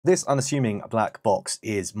This unassuming black box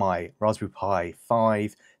is my Raspberry Pi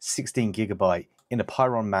 5 16GB in a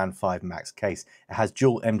Pironman 5 Max case. It has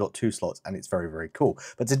dual M.2 slots and it's very, very cool.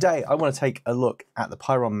 But today I want to take a look at the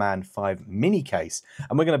Pironman 5 mini case,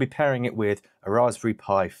 and we're going to be pairing it with a Raspberry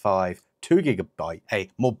Pi 5 2GB, a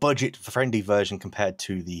more budget-friendly version compared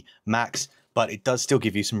to the Max, but it does still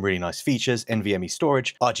give you some really nice features, NVMe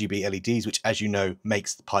storage, RGB LEDs, which as you know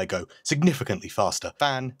makes the Pi go significantly faster,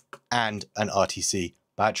 fan, and an RTC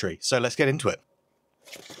battery. So let's get into it.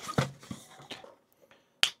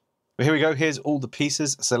 But here we go, here's all the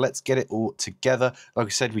pieces, so let's get it all together. Like I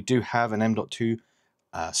said, we do have an M.2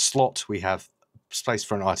 slot, we have space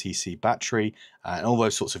for an RTC battery, and all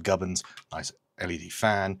those sorts of gubbins, nice LED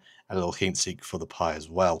fan, and a little heatsink for the Pi as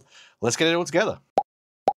well. Let's get it all together.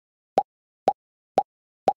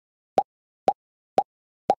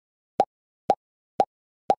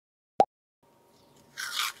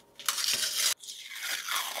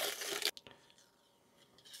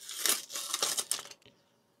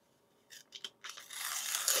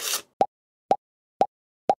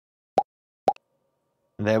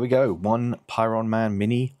 There we go, one Pironman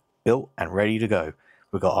mini built and ready to go.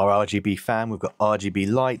 We've got our RGB fan, we've got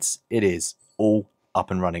RGB lights, it is all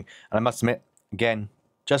up and running. And I must admit, again,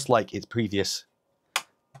 just like its previous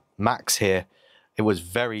Max here, it was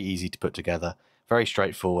very easy to put together, very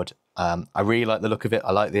straightforward. I really like the look of it.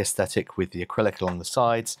 I like the aesthetic with the acrylic along the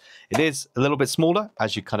sides. It is a little bit smaller,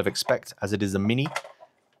 as you kind of expect, as it is a mini.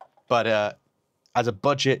 But as a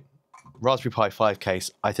budget Raspberry Pi 5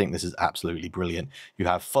 case, I think this is absolutely brilliant. You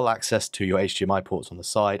have full access to your HDMI ports on the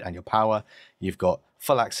side and your power. You've got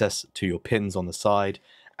full access to your pins on the side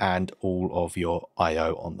and all of your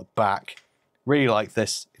I/O on the back. Really like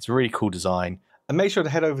this. It's a really cool design. And make sure to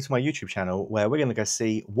head over to my YouTube channel where we're going to go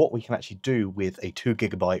see what we can actually do with a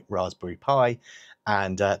 2GB Raspberry Pi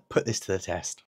and put this to the test.